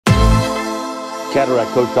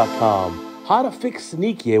CataractCoach.com. How to fix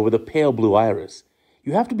synechiae with a pale blue iris.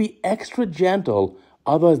 You have to be extra gentle,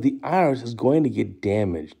 otherwise the iris is going to get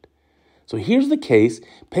damaged. So here's the case.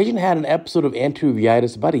 Patient had an episode of anterior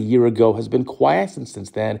uveitis about a year ago, has been quiescent since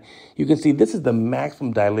then. You can see this is the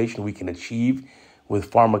maximum dilation we can achieve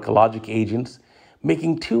with pharmacologic agents,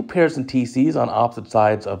 making 2 pairs of TCs on opposite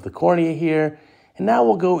sides of the cornea here. And now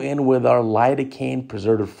we'll go in with our lidocaine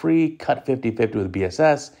preservative-free, cut 50-50 with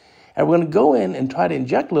BSS. And we're going to go in and try to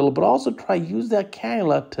inject a little, but also try to use that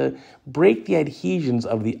cannula to break the adhesions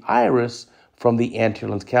of the iris from the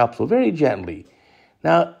anterior lens capsule very gently.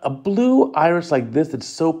 Now, a blue iris like this that's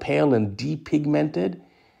so pale and depigmented,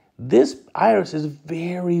 this iris is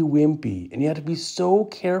very wimpy, and you have to be so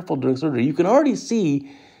careful during surgery. You can already see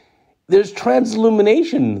there's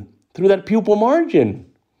transillumination through that pupil margin.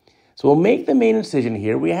 So we'll make the main incision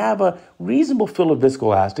here. We have a reasonable fill of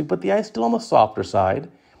viscoelastic, but the eye is still on the softer side.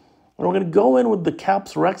 And we're going to go in with the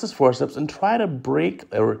capsulorhexis forceps and try to break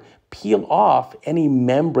or peel off any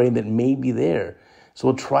membrane that may be there. So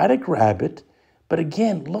we'll try to grab it. But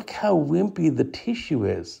again, look how wimpy the tissue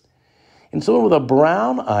is. And so with a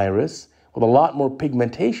brown iris with a lot more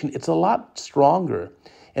pigmentation, it's a lot stronger.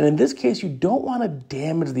 And in this case, you don't want to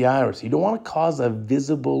damage the iris. You don't want to cause a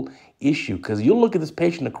visible issue, because you'll look at this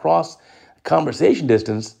patient across conversation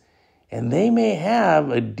distance and they may have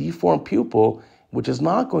a deformed pupil, which is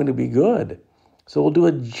not going to be good. So we'll do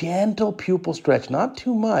a gentle pupil stretch, not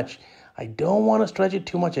too much. I don't want to stretch it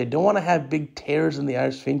too much. I don't want to have big tears in the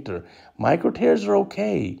iris sphincter. Micro tears are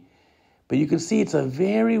okay, but you can see it's a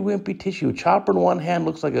very wimpy tissue. Chopper in one hand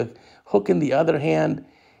looks like a hook in the other hand.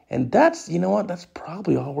 And that's, you know what, that's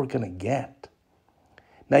probably all we're going to get.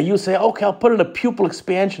 Now you say, okay, I'll put in a pupil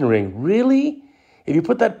expansion ring. Really? If you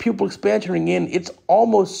put that pupil expansion ring in, it's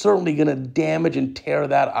almost certainly going to damage and tear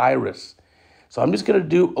that iris. So I'm just going to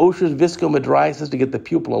do Osher's viscomydriasis to get the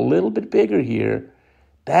pupil a little bit bigger here.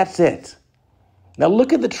 That's it. Now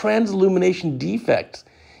look at the transillumination defects.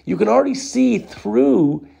 You can already see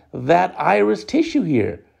through that iris tissue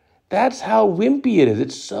here. That's how wimpy it is.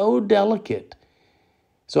 It's so delicate.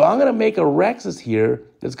 So I'm going to make a rhexis here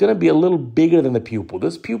that's going to be a little bigger than the pupil.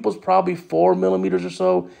 This pupil is probably 4 millimeters or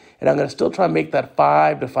so, and I'm going to still try to make that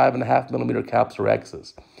 5 to 5.5 millimeter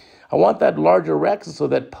capsulorhexis. I want that larger rhexis so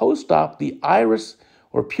that post-op, the iris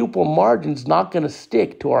or pupil margin is not going to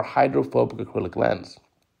stick to our hydrophobic acrylic lens.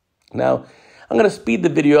 Now, I'm going to speed the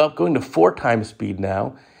video up, going to 4 times speed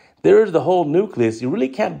now. There's the whole nucleus. You really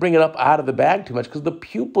can't bring it up out of the bag too much because the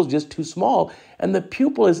pupil is just too small, and the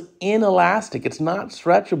pupil is inelastic. It's not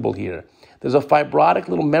stretchable here. There's a fibrotic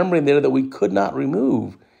little membrane there that we could not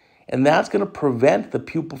remove, and that's going to prevent the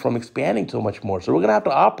pupil from expanding so much more. So we're going to have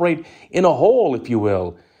to operate in a hole, if you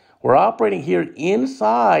will. We're operating here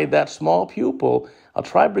inside that small pupil. I'll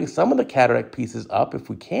try to bring some of the cataract pieces up if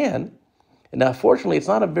we can. And now, fortunately, it's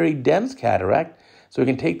not a very dense cataract, so we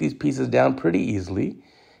can take these pieces down pretty easily.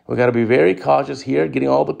 We've got to be very cautious here, getting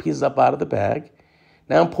all the pieces up out of the bag.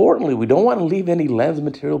 Now, importantly, we don't want to leave any lens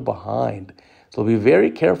material behind. So be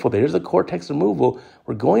very careful. There's the cortex removal.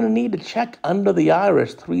 We're going to need to check under the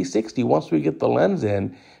iris 360 once we get the lens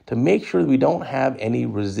in to make sure that we don't have any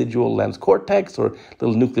residual lens cortex or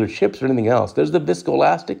little nuclear chips or anything else. There's the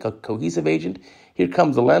viscoelastic, a cohesive agent. Here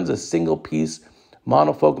comes the lens, a single-piece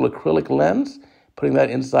monofocal acrylic lens. Putting that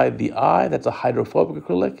inside the eye, that's a hydrophobic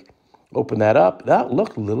acrylic. Open that up. That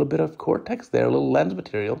look, a little bit of cortex there, a little lens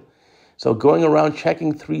material. So going around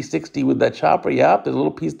checking 360 with that chopper, yep, there's a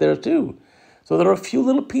little piece there too. So there are a few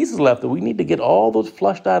little pieces left that we need to get all those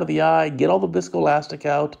flushed out of the eye, get all the viscoelastic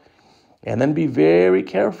out, and then be very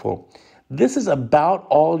careful. This is about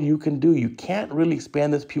all you can do. You can't really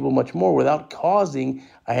expand this pupil much more without causing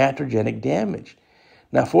iatrogenic damage.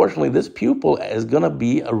 Now, fortunately, this pupil is going to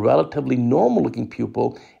be a relatively normal-looking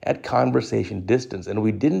pupil at conversation distance, and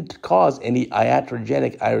we didn't cause any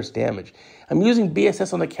iatrogenic iris damage. I'm using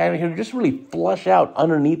BSS on the camera here to just really flush out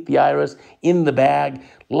underneath the iris, in the bag,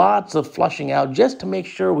 lots of flushing out just to make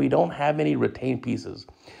sure we don't have any retained pieces.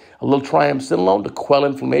 A little triamcinolone to quell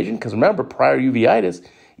inflammation, because remember, prior uveitis,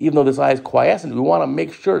 even though this eye is quiescent, we want to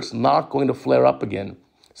make sure it's not going to flare up again.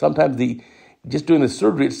 Sometimes just doing the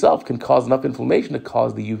surgery itself can cause enough inflammation to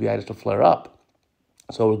cause the uveitis to flare up.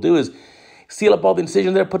 So what we'll do is seal up all the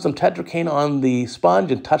incision there, put some tetracaine on the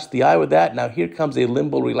sponge and touch the eye with that. Now here comes a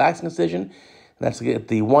limbal relaxing incision. And that's at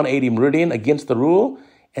the 180 meridian against the rule.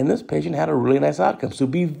 And this patient had a really nice outcome. So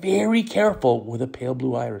be very careful with a pale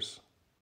blue iris.